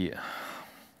for you here.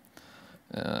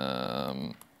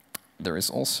 There is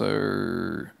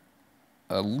also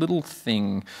a little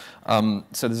thing.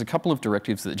 So there's a couple of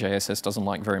directives that JSS doesn't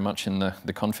like very much in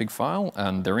the config file,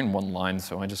 and they're in one line,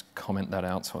 so I just comment that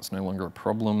out so it's no longer a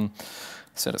problem.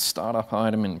 Set a startup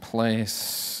item in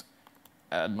place,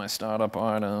 add my startup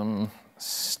item,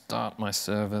 start my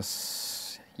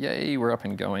service. Yay, we're up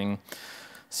and going.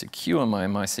 Secure my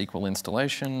MySQL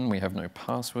installation. We have no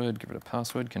password. Give it a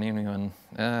password. Can anyone?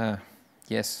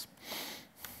 Yes.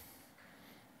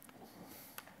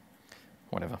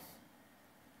 Whatever.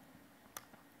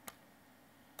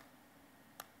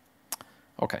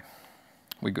 Okay,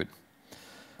 we're good.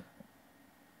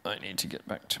 I need to get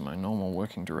back to my normal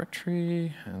working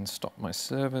directory and stop my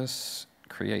service,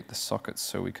 create the sockets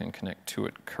so we can connect to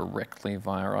it correctly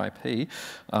via IP.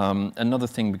 Another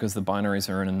thing, because the binaries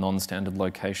are in a non-standard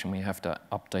location, we have to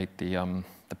update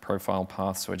the profile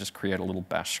path, so I just create a little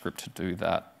bash script to do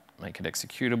that, make it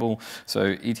executable.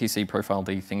 So etc profile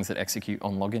D, things that execute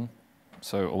on login.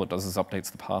 So all it does is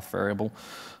updates the path variable.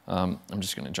 I'm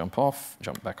just going to jump off,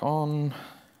 jump back on.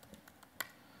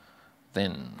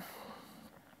 Then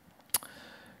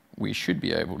we should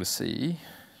be able to see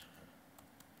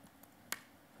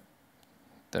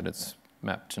that it's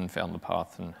mapped and found the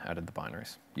path and added the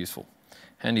binaries. Useful.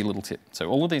 Handy little tip. So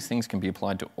all of these things can be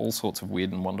applied to all sorts of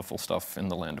weird and wonderful stuff in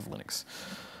the land of Linux.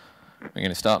 We're going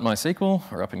to start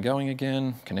MySQL. We're up and going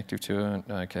again. Connective to it.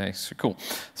 Okay, so cool.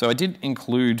 So I did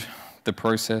include the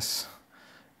process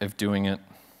of doing it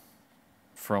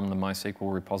from the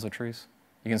MySQL repositories.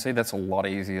 You can see that's a lot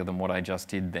easier than what I just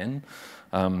did then,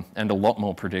 and a lot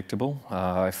more predictable.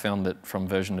 I found that from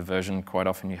version to version, quite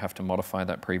often you have to modify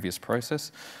that previous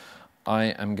process. I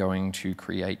am going to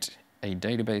create a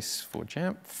database for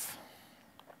Jamf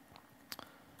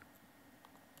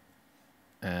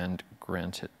and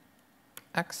grant it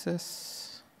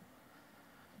access.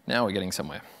 Now we're getting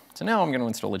somewhere. So now I'm going to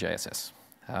install a JSS.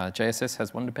 JSS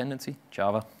has one dependency,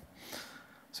 Java.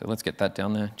 So let's get that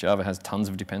down there. Java has tons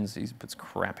of dependencies, but it's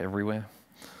crap everywhere.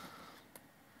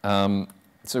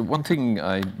 So one thing,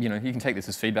 you can take this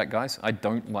as feedback, guys. I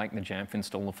don't like the Jamf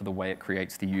installer for the way it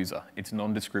creates the user. It's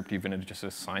non-descriptive and it just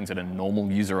assigns it a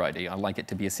normal user ID. I like it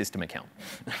to be a system account.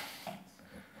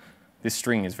 This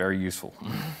string is very useful.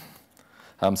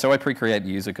 So I pre-create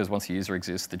the user because once the user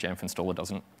exists, the Jamf installer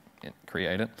doesn't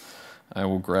create it. I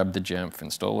will grab the Jamf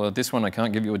installer. This one I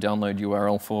can't give you a download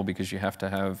URL for because you have to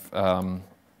have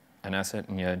an asset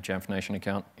in your Jamf Nation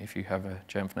account if you have a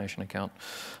Jamf Nation account.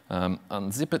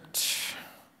 Unzip it,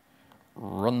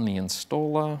 run the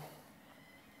installer,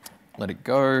 let it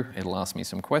go. It'll ask me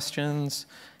some questions.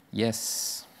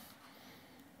 Yes.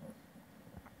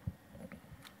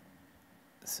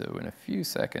 So in a few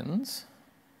seconds,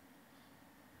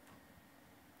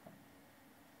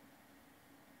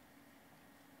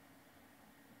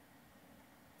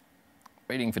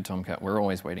 waiting for Tomcat. We're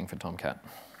always waiting for Tomcat.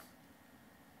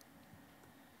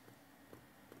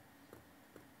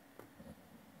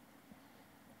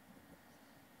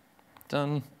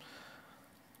 Done.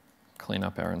 Clean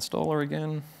up our installer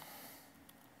again.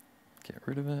 Get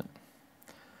rid of it.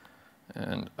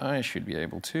 And I should be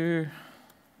able to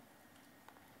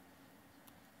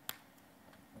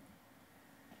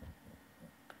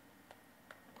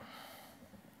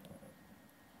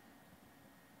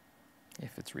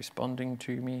if it's responding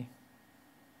to me.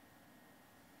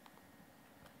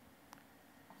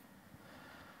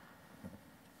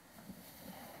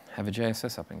 Have a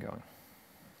JSS up and going.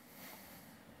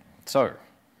 So,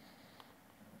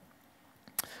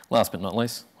 last but not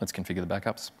least, let's configure the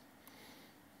backups.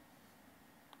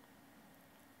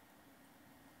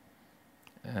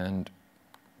 And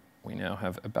we now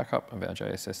have a backup of our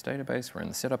JSS database. We're in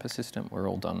the setup assistant. We're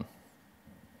all done.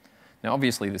 Now,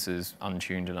 obviously, this is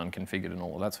untuned and unconfigured and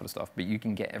all of that sort of stuff, but you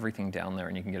can get everything down there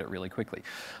and you can get it really quickly.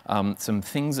 Some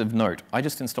things of note. I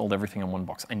just installed everything in one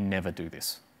box. I never do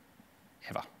this,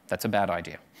 ever. That's a bad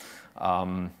idea.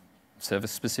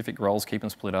 Service-specific roles, keep them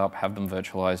split up, have them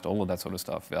virtualized, all of that sort of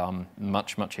stuff.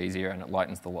 Much, much easier, and it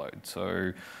lightens the load.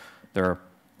 So there are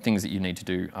things that you need to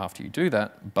do after you do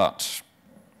that, but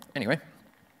anyway.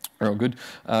 We're all good.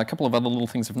 A couple of other little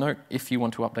things of note. If you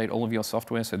want to update all of your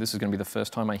software, so this is going to be the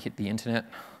first time I hit the internet,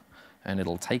 and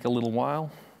it'll take a little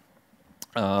while.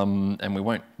 And we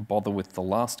won't bother with the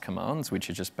last commands, which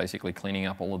are just basically cleaning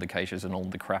up all of the caches and all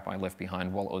the crap I left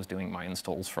behind while I was doing my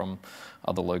installs from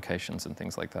other locations and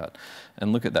things like that.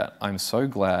 And look at that. I'm so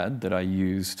glad that I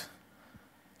used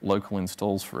local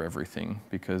installs for everything,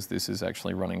 because this is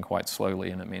actually running quite slowly,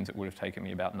 and it means it would have taken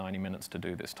me about 90 minutes to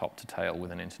do this top to tail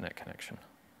with an internet connection.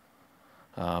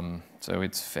 So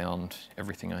it's found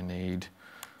everything I need.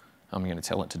 I'm going to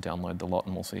tell it to download the lot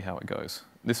and we'll see how it goes.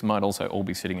 This might also all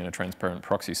be sitting in a transparent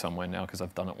proxy somewhere now because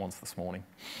I've done it once this morning.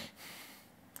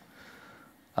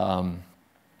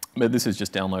 But this is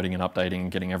just downloading and updating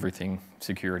and getting everything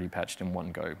security patched in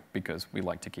one go, because we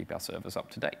like to keep our servers up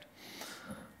to date.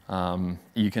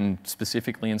 You can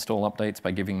specifically install updates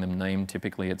by giving them name.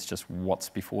 Typically it's just what's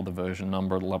before the version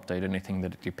number. It'll update anything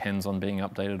that it depends on being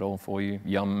updated all for you.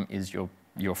 Yum is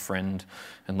your friend,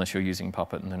 unless you're using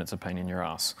Puppet, and then it's a pain in your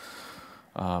ass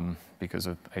because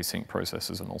of async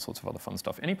processes and all sorts of other fun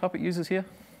stuff. Any Puppet users here?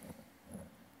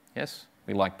 Yes?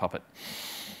 We like Puppet.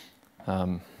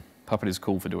 Puppet is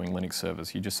cool for doing Linux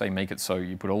servers. You just say make it so.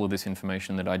 You put all of this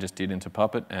information that I just did into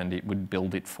Puppet and it would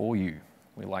build it for you.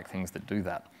 We like things that do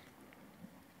that.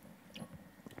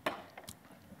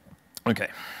 Okay,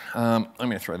 I'm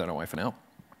going to throw that away for now.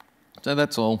 So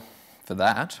that's all for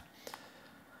that.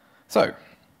 So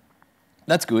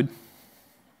that's good.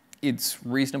 It's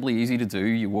reasonably easy to do.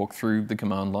 You walk through the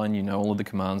command line, you know all of the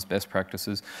commands, best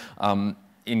practices.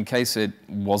 In case it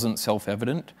wasn't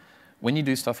self-evident, when you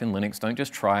do stuff in Linux, don't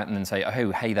just try it and then say,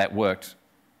 oh, hey, that worked,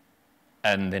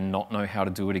 and then not know how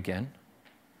to do it again.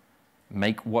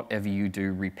 Make whatever you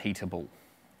do repeatable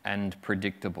and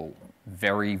predictable.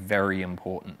 Very, very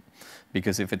important.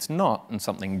 Because if it's not and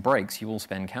something breaks, you will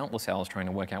spend countless hours trying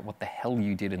to work out what the hell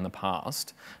you did in the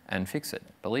past and fix it.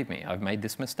 Believe me, I've made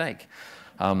this mistake.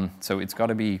 So it's got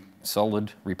to be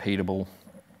solid, repeatable,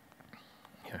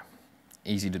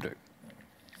 easy to do.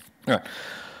 All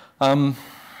right.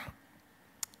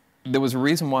 There was a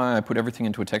reason why I put everything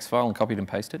into a text file and copied and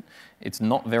pasted. It's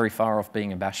not very far off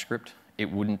being a bash script.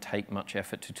 It wouldn't take much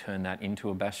effort to turn that into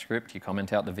a bash script. You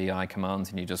comment out the VI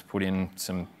commands and you just put in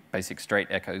some basic straight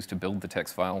echoes to build the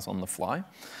text files on the fly.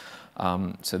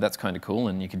 So that's kind of cool,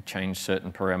 and you could change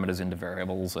certain parameters into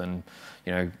variables and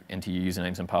enter your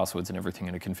usernames and passwords and everything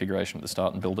in a configuration at the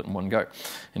start and build it in one go.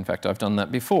 In fact, I've done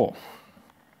that before.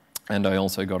 And I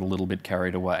also got a little bit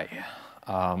carried away.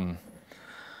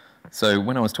 So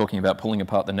when I was talking about pulling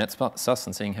apart the netsus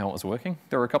and seeing how it was working,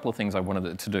 there were a couple of things I wanted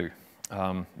it to do.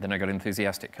 Then I got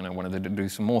enthusiastic and I wanted it to do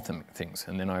some more things,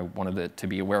 and then I wanted it to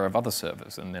be aware of other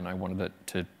servers, and then I wanted it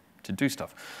to do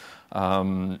stuff.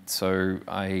 So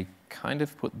I kind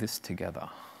of put this together,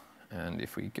 and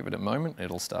if we give it a moment,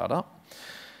 it'll start up.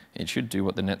 It should do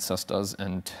what the netsus does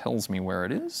and tells me where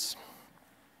it is,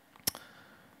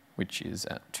 which is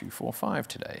at 245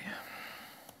 today.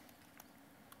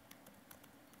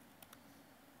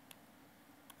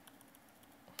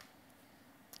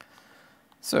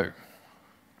 So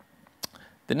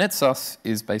the netsus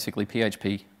is basically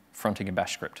PHP fronting a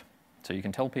bash script. So you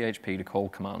can tell PHP to call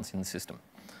commands in the system.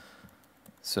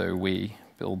 So we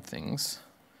build things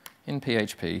in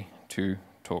PHP to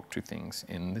talk to things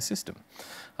in the system.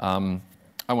 I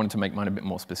wanted to make mine a bit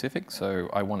more specific, so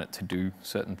I want it to do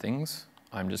certain things.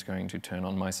 I'm just going to turn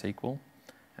on MySQL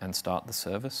and start the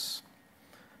service,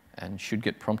 and should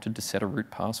get prompted to set a root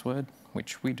password,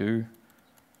 which we do.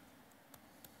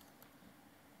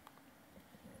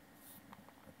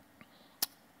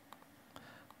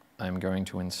 I'm going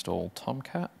to install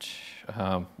Tomcat.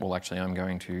 Well, actually, I'm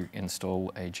going to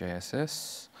install a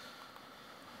JSS.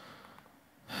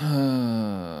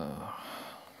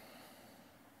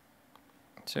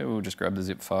 So we'll just grab the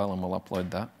zip file and we'll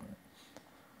upload that.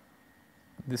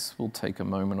 This will take a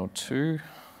moment or two.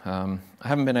 I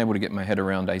haven't been able to get my head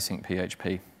around async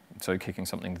PHP, so kicking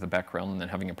something to the background and then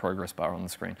having a progress bar on the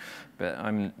screen. But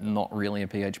I'm not really a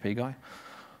PHP guy.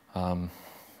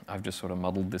 I've just sort of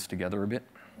muddled this together a bit.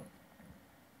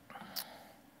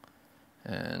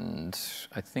 And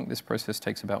I think this process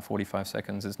takes about 45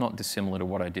 seconds. It's not dissimilar to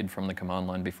what I did from the command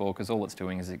line before, because all it's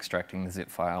doing is extracting the zip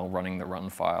file, running the run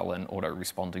file, and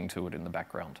auto-responding to it in the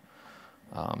background.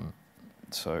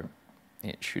 So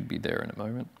it should be there in a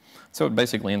moment. So it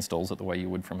basically installs it the way you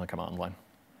would from the command line.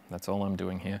 That's all I'm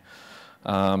doing here.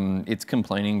 It's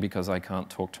complaining because I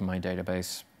can't talk to my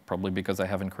database, probably because I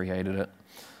haven't created it.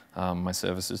 My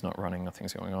service is not running,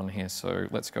 nothing's going on here. So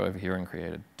let's go over here and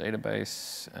create a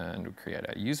database, and we'll create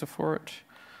our user for it,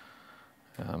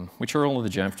 which are all of the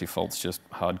Jamf defaults just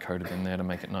hard-coded in there to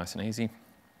make it nice and easy.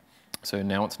 So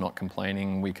now it's not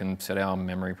complaining. We can set our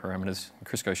memory parameters.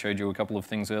 Crisco showed you a couple of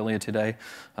things earlier today.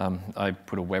 I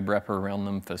put a web wrapper around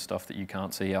them for stuff that you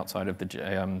can't see outside of the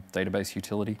database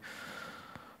utility.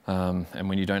 And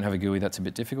when you don't have a GUI, that's a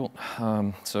bit difficult.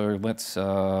 So let's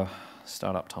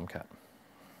start up Tomcat.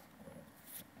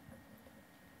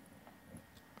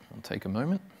 It'll take a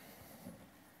moment.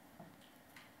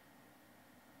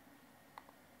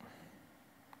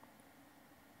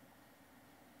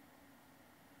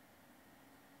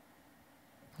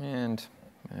 And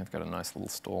I've got a nice little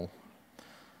stall.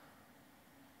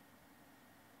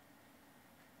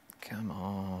 Come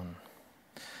on.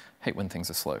 Hate when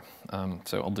things are slow.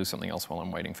 So I'll do something else while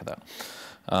I'm waiting for that.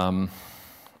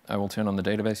 I will turn on the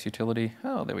database utility.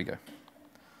 Oh, there we go.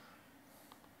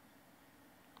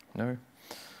 No?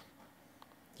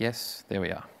 Yes, there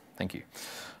we are. Thank you.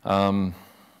 And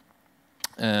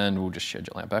we'll just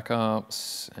schedule our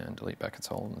backups and delete buckets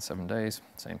all in 7 days.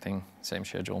 Same thing, same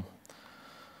schedule.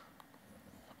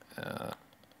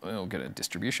 We'll get a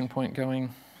distribution point going.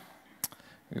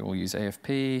 We will use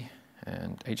AFP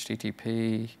and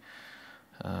HTTP.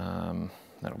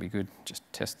 That'll be good. Just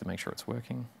test to make sure it's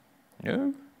working.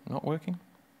 No, not working.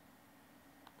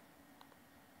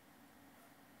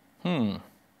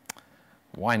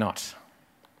 Why not?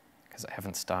 Because I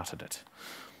haven't started it.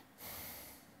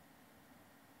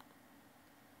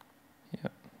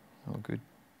 Yep, all good.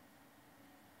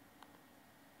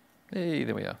 Hey,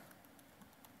 there we are.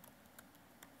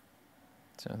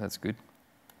 So that's good.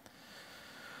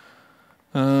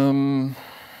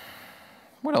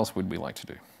 What else would we like to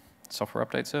do? Software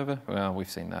update server? Well, we've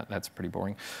seen that. That's pretty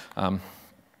boring.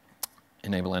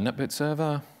 Enable our netboot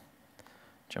server.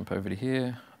 Jump over to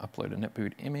here. Upload a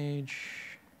netboot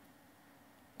image.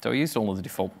 So I used all of the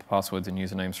default passwords and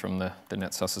usernames from the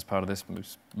NetSUS as part of this,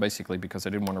 basically because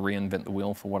I didn't want to reinvent the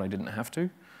wheel for what I didn't have to.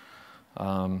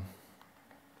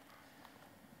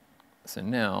 So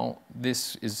now,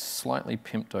 this is slightly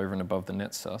pimped over and above the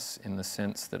NetSUS in the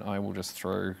sense that I will just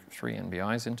throw 3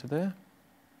 NBIs into there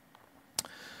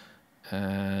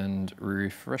and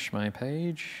refresh my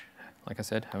page. Like I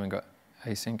said, haven't got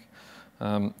async.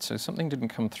 So something didn't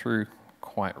come through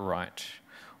quite right,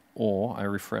 or I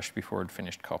refreshed before I'd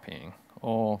finished copying,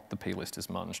 or the plist is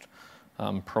munged,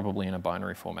 probably in a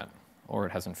binary format, or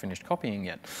it hasn't finished copying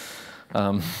yet.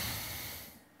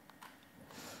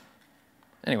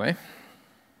 Anyway,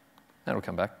 that'll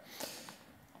come back.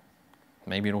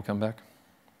 Maybe it'll come back,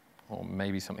 or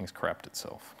maybe something's crapped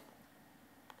itself.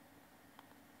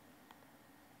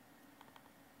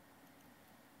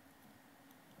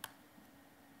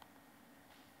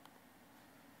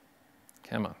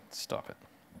 Come on, stop it.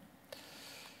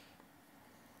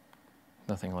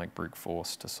 Nothing like brute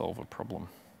force to solve a problem.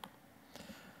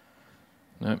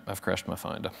 Nope, I've crashed my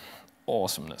Finder.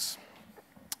 Awesomeness.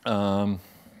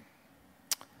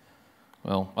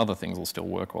 Well, other things will still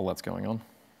work while that's going on.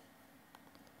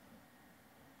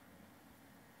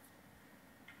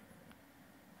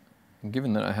 And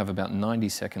given that I have about 90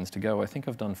 seconds to go, I think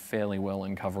I've done fairly well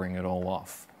in covering it all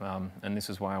off. And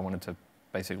this is why I wanted to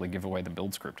basically give away the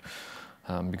build script,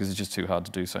 because it's just too hard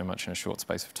to do so much in a short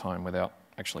space of time without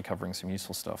actually covering some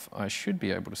useful stuff. I should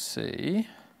be able to see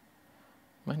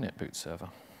my netboot server.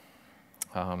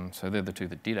 So they're the two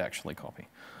that did actually copy.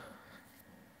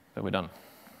 But we're done.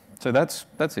 So that's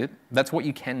it. That's what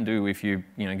you can do if you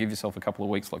give yourself a couple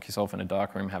of weeks, lock yourself in a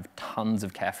dark room, have tons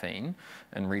of caffeine,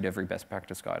 and read every best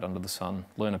practice guide under the sun,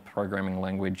 learn a programming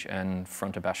language, and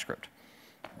front a bash script.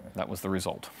 That was the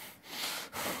result.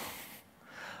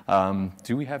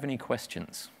 Do we have any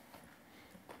questions?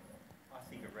 I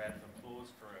think a round of applause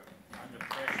for Under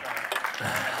Pressure.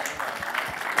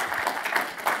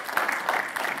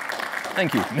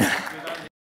 Thank you.